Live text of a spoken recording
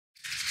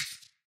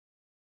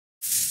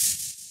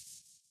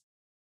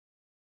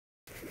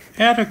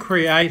How to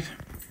create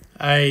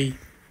a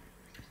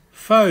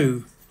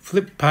faux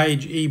flip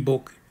page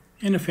ebook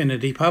in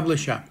Affinity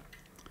Publisher.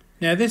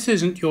 Now this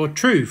isn't your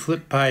true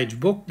flip page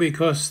book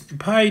because the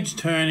page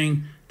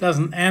turning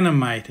doesn't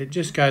animate, it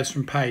just goes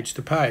from page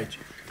to page.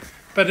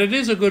 But it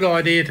is a good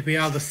idea to be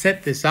able to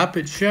set this up.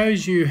 It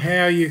shows you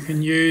how you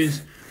can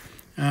use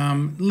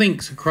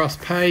links across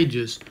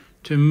pages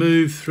to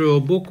move through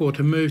a book or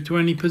to move to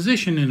any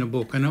position in a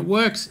book, and it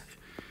works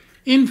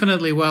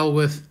infinitely well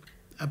with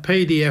a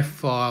PDF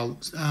file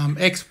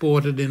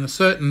exported in a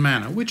certain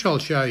manner, which I'll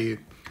show you.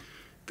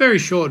 Very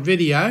short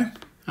video,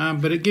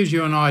 but it gives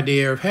you an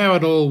idea of how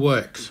it all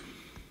works.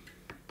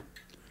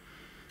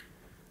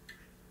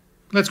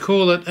 Let's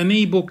call it an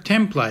ebook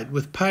template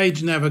with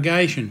page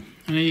navigation,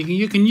 and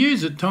you can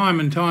use it time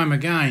and time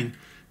again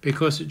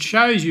because it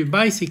shows you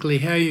basically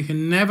how you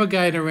can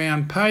navigate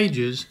around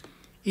pages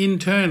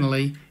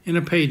internally in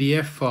a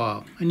PDF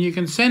file, and you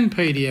can send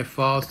PDF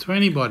files to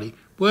anybody.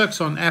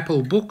 Works on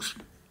Apple books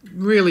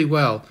really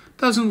well.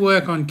 Doesn't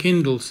work on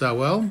Kindle so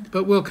well,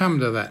 but we'll come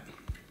to that.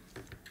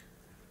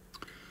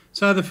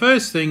 So the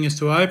first thing is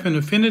to open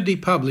Affinity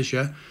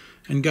Publisher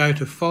and go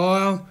to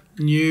File,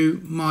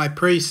 New, My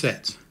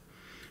Presets,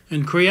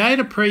 and create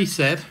a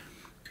preset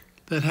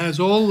that has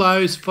all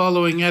those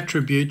following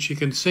attributes you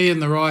can see in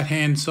the right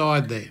hand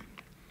side there.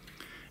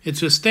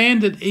 It's a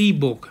standard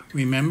ebook,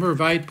 remember, of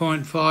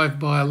 8.5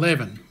 by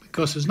 11,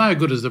 because it's no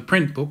good as a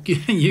print book.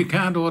 You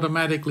can't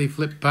automatically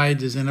flip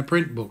pages in a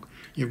print book.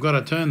 You've got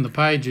to turn the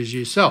pages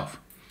yourself.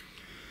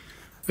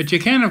 But you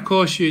can of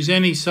course use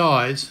any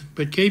size,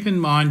 but keep in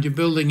mind you're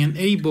building an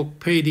ebook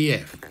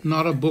PDF,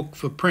 not a book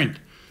for print.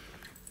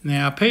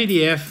 Now a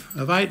PDF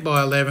of 8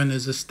 by 11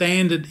 is a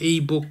standard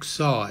ebook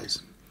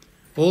size.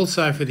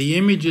 Also for the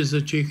images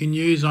that you can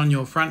use on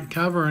your front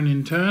cover and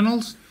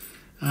internals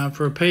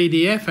for a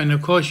PDF, and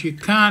of course you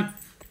can't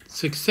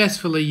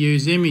successfully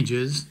use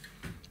images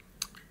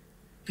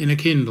in a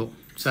Kindle,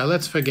 so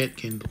let's forget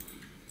Kindle.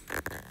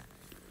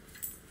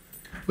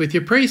 With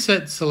your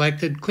preset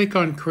selected, click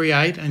on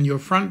Create and your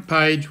front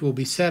page will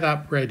be set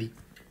up ready.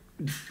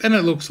 And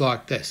it looks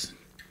like this.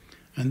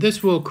 And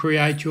this will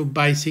create your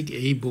basic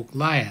ebook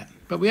layout.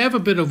 But we have a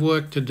bit of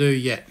work to do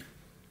yet.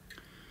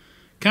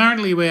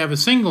 Currently we have a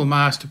single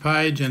master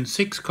page and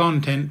 6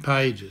 content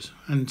pages.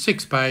 And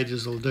 6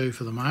 pages will do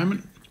for the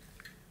moment.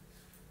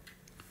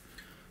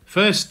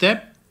 First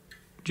step,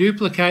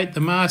 duplicate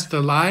the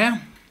master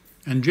layer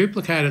and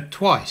duplicate it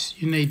twice.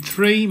 You need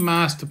 3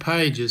 master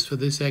pages for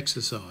this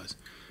exercise.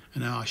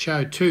 And I'll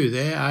show 2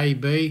 there, A,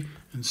 B,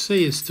 and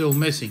C is still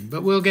missing,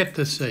 but we'll get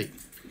to C.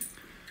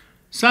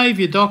 Save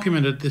your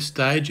document at this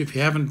stage if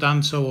you haven't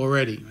done so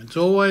already. It's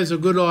always a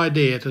good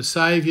idea to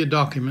save your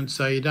document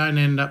so you don't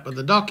end up with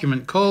a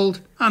document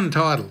called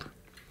Untitled.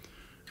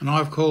 And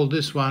I've called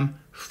this one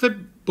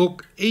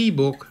Flipbook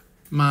eBook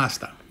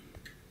Master.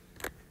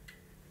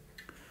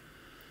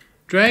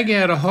 Drag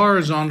out a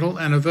horizontal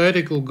and a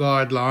vertical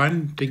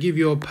guideline to give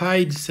you a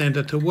page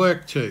center to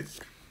work to.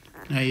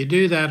 Now you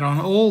do that on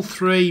all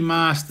 3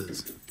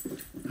 masters,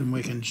 and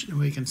we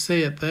can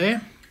see it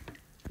there.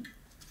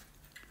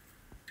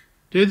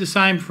 Do the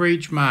same for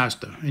each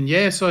master, and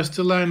yes, I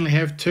still only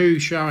have 2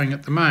 showing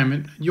at the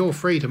moment. You're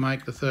free to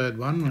make the 3rd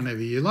one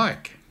whenever you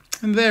like.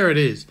 And there it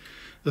is.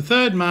 The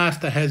 3rd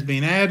master has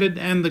been added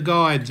and the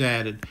guide's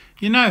added.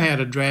 You know how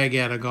to drag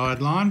out a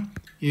guideline.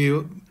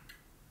 You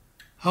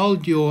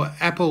hold your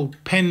Apple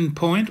pen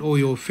point or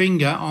your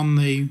finger on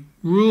the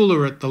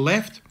ruler at the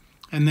left,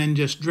 and then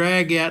just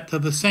drag out to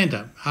the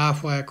centre,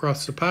 halfway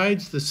across the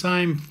page. The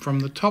same from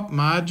the top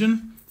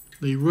margin,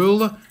 the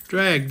ruler,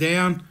 drag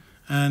down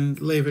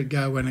and leave it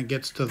go when it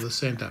gets to the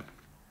centre.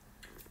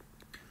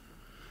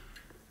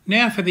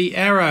 Now for the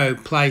arrow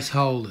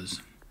placeholders.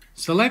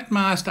 Select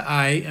Master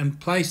A and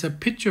place a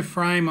picture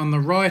frame on the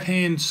right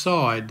hand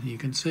side. You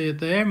can see it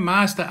there.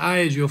 Master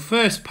A is your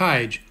first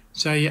page,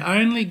 so you're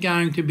only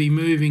going to be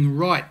moving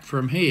right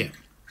from here.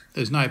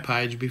 There's no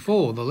page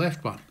before the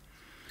left one.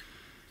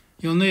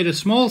 You'll need a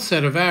small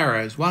set of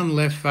arrows, 1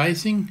 left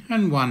facing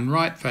and 1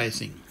 right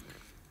facing.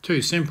 Too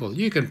simple.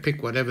 You can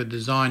pick whatever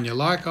design you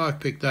like.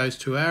 I've picked those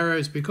 2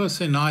 arrows because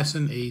they're nice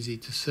and easy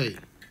to see.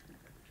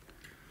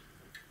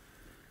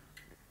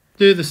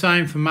 Do the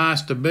same for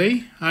Master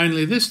B,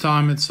 only this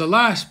time it's the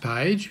last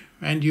page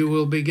and you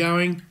will be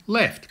going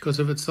left,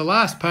 because if it's the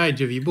last page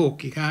of your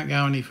book you can't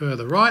go any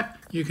further right,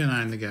 you can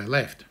only go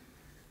left.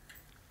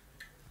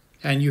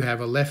 And you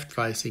have a left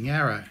facing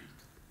arrow.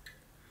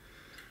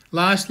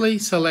 Lastly,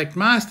 select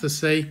Master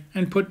C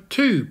and put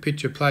 2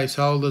 picture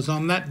placeholders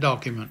on that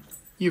document.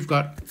 You've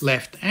got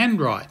left and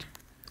right,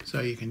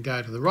 so you can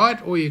go to the right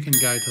or you can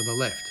go to the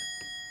left.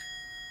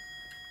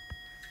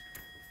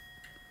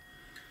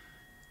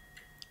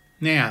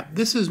 Now,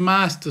 this is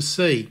Master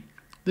C.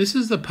 This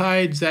is the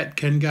page that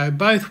can go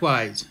both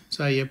ways,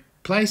 so you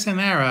place an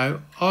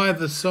arrow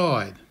either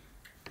side.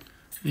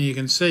 And you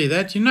can see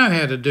that. You know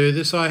how to do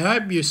this, I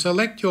hope. You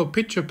select your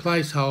picture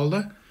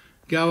placeholder,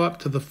 go up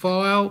to the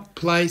File,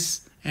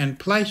 Place, and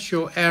place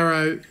your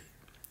arrow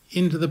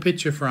into the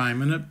picture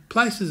frame, and it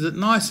places it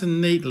nice and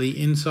neatly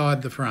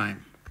inside the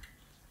frame.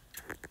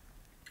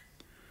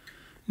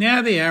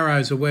 Now the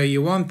arrows are where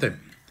you want them.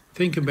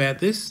 Think about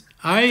this.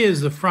 A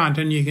is the front,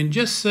 and you can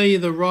just see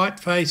the right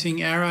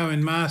facing arrow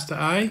in Master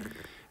A.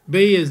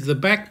 B is the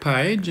back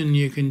page, and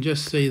you can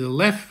just see the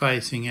left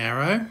facing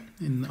arrow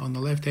on the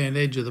left hand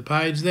edge of the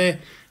page there.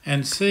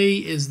 And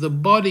C is the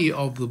body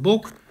of the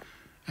book,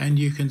 and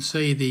you can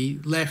see the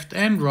left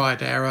and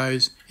right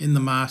arrows in the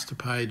master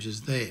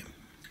pages there.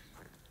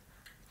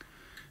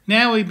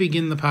 Now we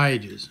begin the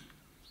pages.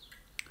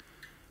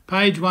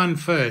 Page 1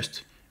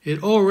 first.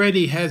 It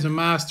already has a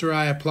Master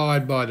A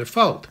applied by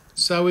default,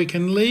 so we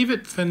can leave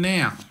it for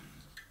now.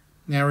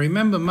 Now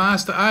remember,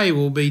 Master A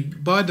will be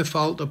by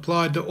default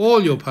applied to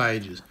all your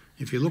pages.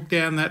 If you look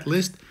down that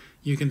list,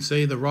 you can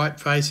see the right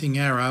facing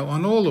arrow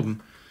on all of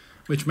them,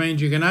 which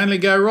means you can only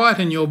go right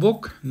in your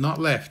book, not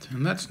left,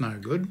 and that's no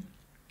good.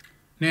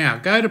 Now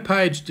go to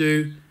page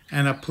 2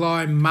 and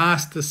apply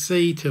Master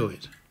C to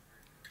it.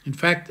 In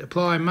fact,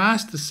 apply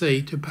Master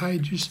C to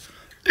pages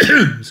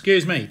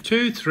excuse me,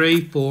 2,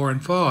 3, 4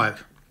 and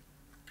 5.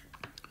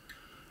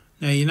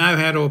 Now you know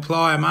how to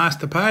apply a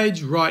master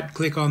page. Right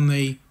click on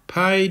the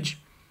page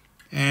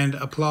and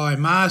apply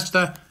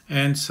master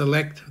and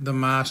select the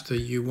master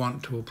you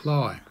want to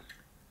apply.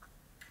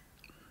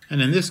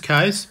 And in this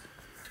case,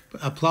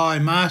 apply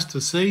Master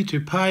C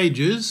to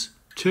pages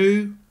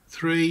 2,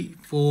 3,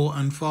 4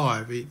 and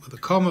 5 with a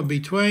comma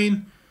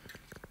between,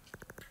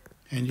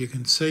 and you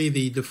can see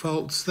the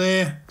defaults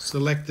there,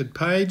 selected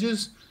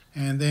pages,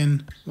 and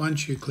then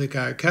once you click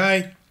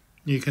OK,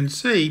 you can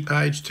see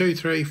page 2,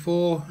 3,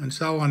 4 and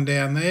so on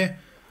down there.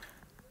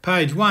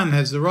 Page 1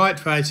 has the right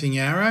facing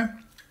arrow,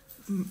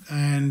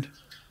 and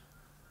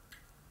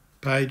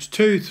page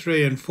 2,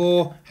 3 and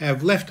 4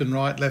 have left and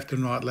right, left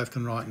and right, left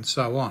and right and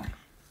so on.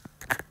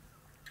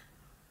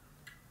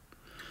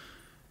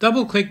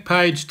 Double click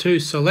page 2,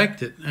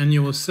 select it, and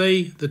you will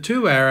see the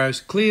 2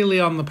 arrows clearly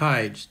on the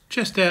page,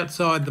 just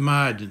outside the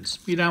margins.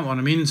 You don't want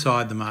them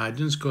inside the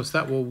margins because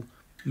that will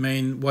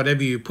mean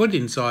whatever you put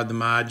inside the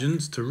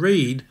margins to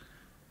read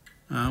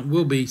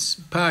will be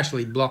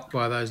partially blocked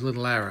by those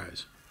little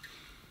arrows.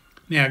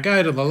 Now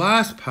go to the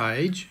last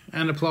page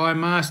and apply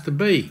Master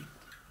B.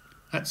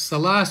 That's the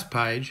last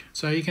page,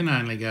 so you can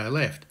only go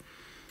left.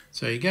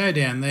 So you go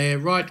down there,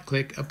 right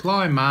click,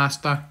 apply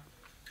Master,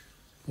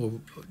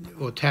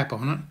 or tap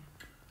on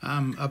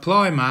it,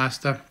 apply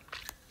Master.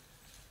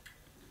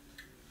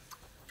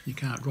 You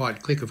can't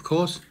right click, of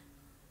course.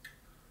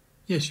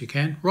 Yes, you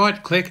can.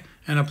 Right click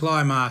and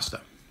apply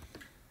Master.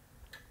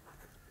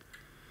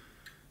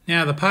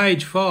 Now the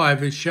page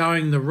 5 is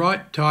showing the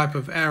right type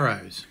of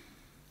arrows.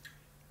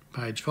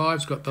 Page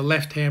 5's got the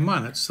left hand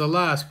one. It's the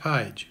last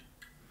page.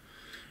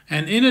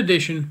 And in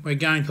addition, we're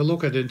going to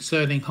look at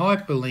inserting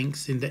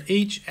hyperlinks into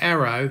each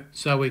arrow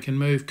so we can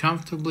move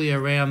comfortably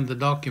around the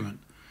document.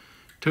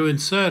 To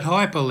insert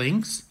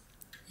hyperlinks,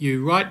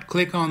 you right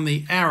click on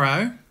the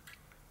arrow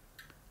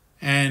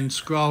and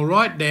scroll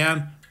right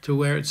down to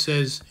where it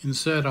says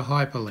insert a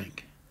hyperlink.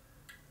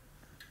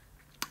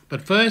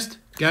 But first,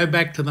 go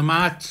back to the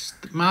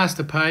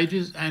master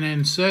pages and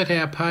insert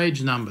our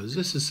page numbers.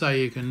 This is so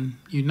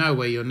you know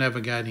where you're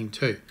navigating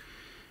to.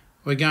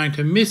 We're going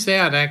to miss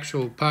out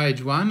actual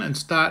page 1 and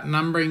start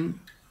numbering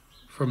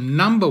from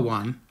number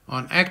 1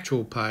 on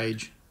actual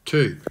page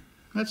 2.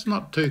 That's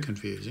not too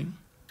confusing.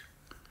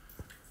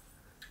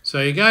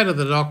 So you go to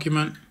the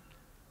document,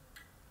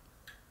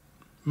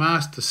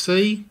 Master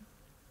C,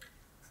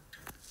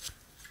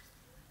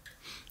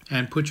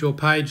 and put your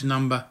page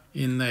number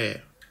in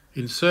there.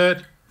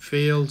 Insert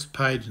fields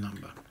page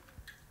number.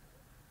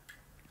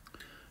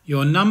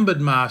 Your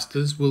numbered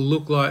masters will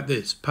look like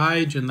this,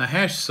 page and the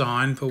hash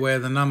sign for where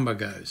the number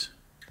goes.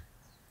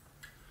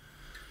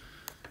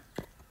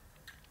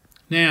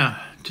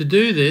 Now, to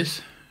do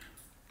this,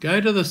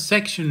 go to the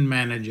section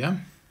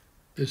manager.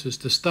 This is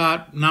to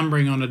start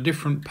numbering on a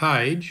different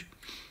page,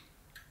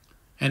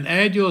 and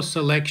add your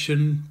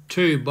selection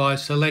to by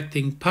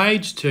selecting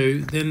page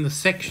 2, then the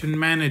section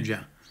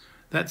manager.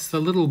 That's the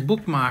little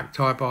bookmark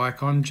type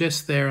icon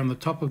just there on the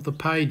top of the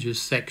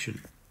pages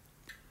section.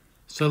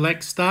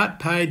 Select Start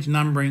Page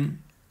Numbering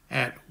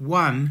at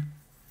 1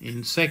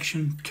 in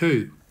Section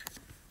 2.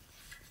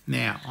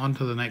 Now, on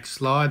to the next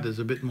slide. There's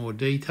a bit more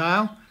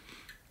detail.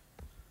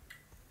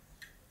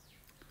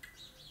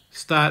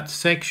 Start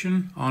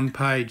Section on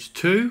page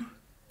 2.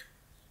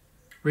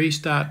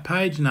 Restart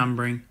Page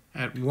Numbering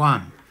at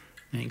 1.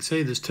 Now you can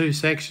see there's 2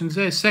 sections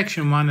there.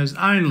 Section 1 is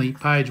only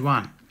page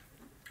 1.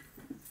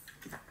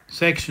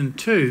 Section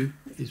 2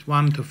 is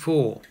 1 to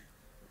 4,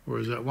 or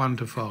is it 1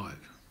 to 5?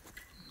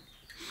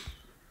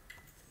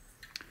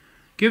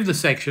 Give the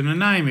section a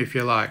name if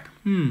you like.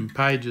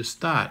 Pages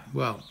start.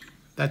 Well,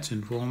 that's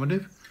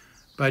informative.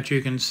 But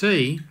you can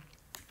see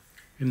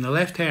in the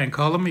left-hand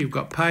column you've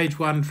got page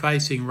 1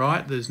 facing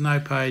right. There's no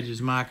pages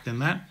marked in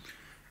that.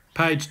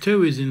 Page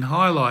 2 is in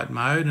highlight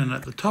mode, and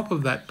at the top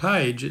of that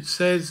page it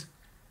says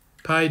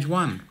page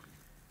 1,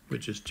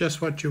 which is just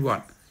what you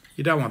want.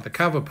 You don't want the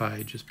cover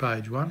page as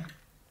page 1.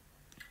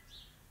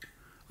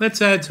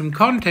 Let's add some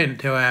content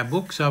to our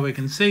book so we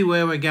can see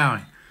where we're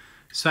going.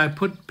 So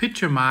put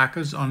picture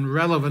markers on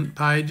relevant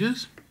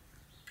pages.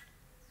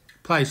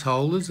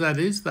 placeholders, that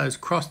is, those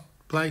cross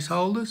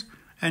placeholders,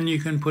 and you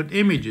can put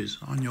images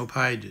on your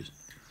pages.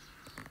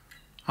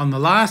 On the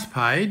last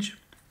page,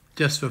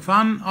 just for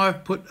fun,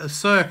 I've put a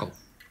circle.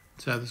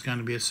 So there's going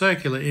to be a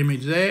circular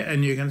image there,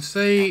 and you can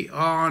see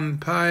on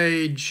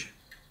page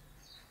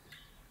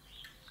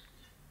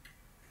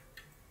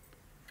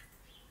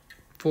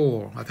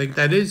 4, I think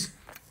that is,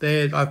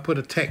 there I've put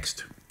a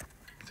text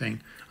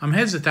thing. I'm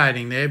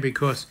hesitating there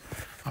because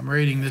I'm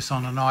reading this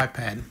on an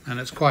iPad and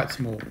it's quite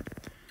small.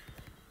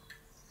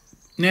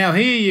 Now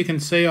here you can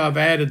see I've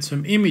added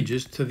some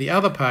images to the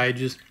other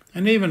pages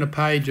and even a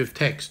page of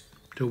text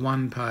to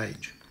one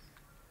page.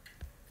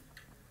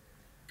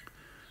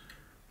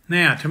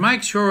 Now, to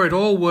make sure it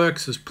all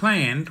works as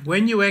planned,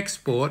 when you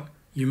export,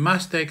 you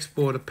must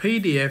export a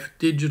PDF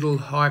digital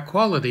high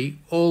quality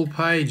all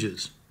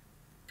pages.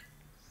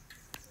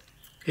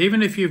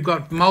 Even if you've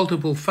got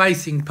multiple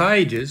facing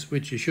pages,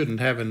 which you shouldn't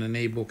have in an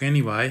ebook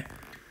anyway,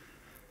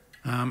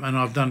 and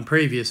I've done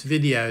previous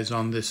videos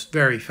on this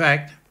very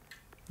fact,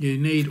 you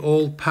need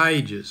all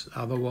pages,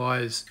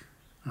 otherwise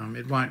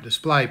it won't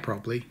display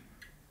properly.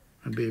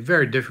 It'd be a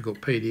very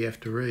difficult PDF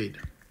to read.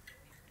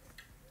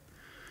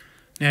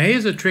 Now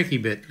here's a tricky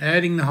bit,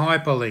 adding the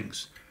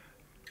hyperlinks.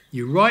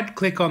 You right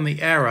click on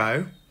the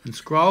arrow and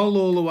scroll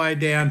all the way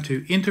down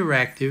to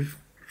Interactive,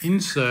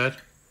 Insert,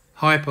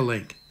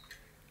 Hyperlink.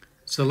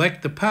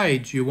 Select the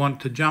page you want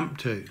to jump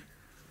to.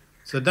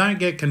 So don't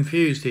get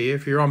confused here.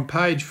 If you're on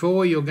page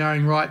 4, you're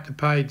going right to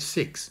page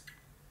 6.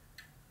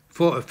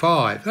 4 to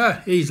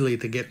 5, easily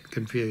to get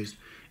confused.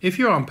 If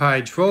you're on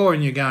page 4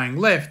 and you're going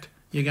left,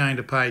 you're going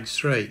to page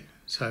 3.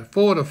 So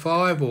 4 to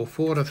 5 or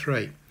 4 to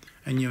 3.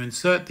 And you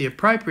insert the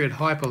appropriate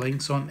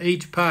hyperlinks on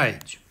each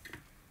page.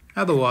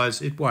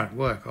 Otherwise it won't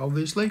work,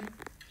 obviously.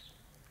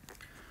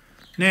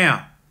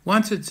 Now,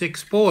 once it's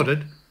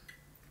exported,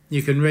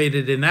 you can read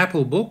it in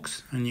Apple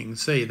Books, and you can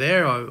see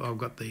there I've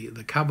got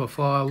the cover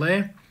file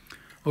there,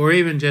 or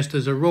even just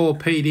as a raw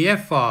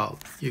PDF file.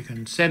 You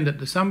can send it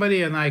to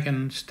somebody and they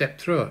can step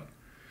through it.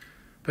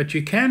 But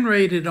you can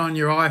read it on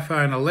your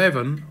iPhone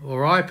 11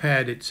 or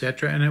iPad,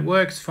 etc., and it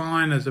works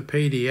fine as a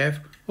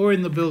PDF or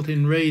in the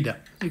built-in reader.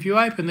 If you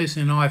open this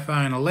in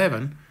iPhone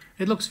 11,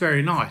 it looks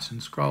very nice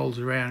and scrolls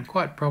around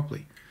quite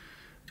properly.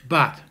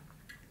 But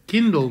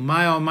Kindle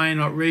may or may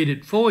not read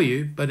it for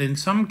you, but in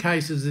some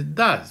cases it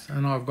does.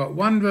 And I've got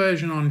one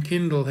version on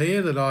Kindle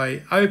here that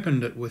I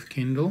opened it with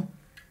Kindle,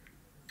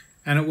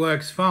 and it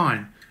works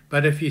fine.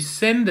 But if you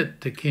send it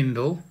to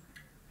Kindle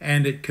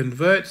and it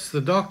converts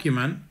the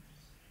document,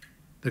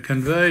 the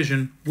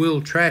conversion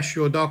will trash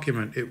your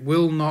document. It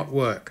will not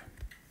work.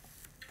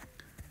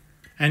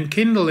 And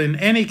Kindle in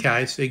any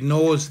case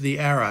ignores the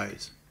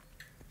arrows.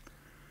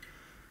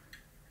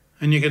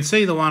 And you can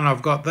see the one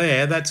I've got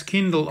there, that's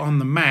Kindle on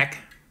the Mac,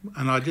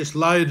 and I just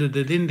loaded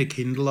it into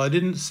Kindle. I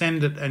didn't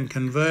send it and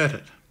convert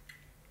it.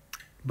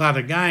 But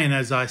again,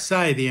 as I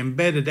say, the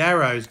embedded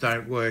arrows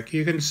don't work.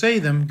 You can see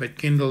them, but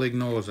Kindle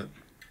ignores it.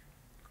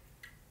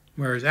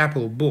 Whereas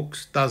Apple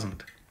Books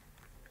doesn't.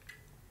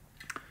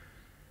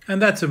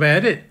 And that's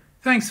about it.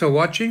 Thanks for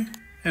watching,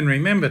 and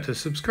remember to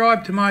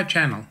subscribe to my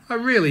channel. I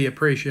really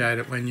appreciate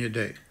it when you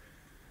do.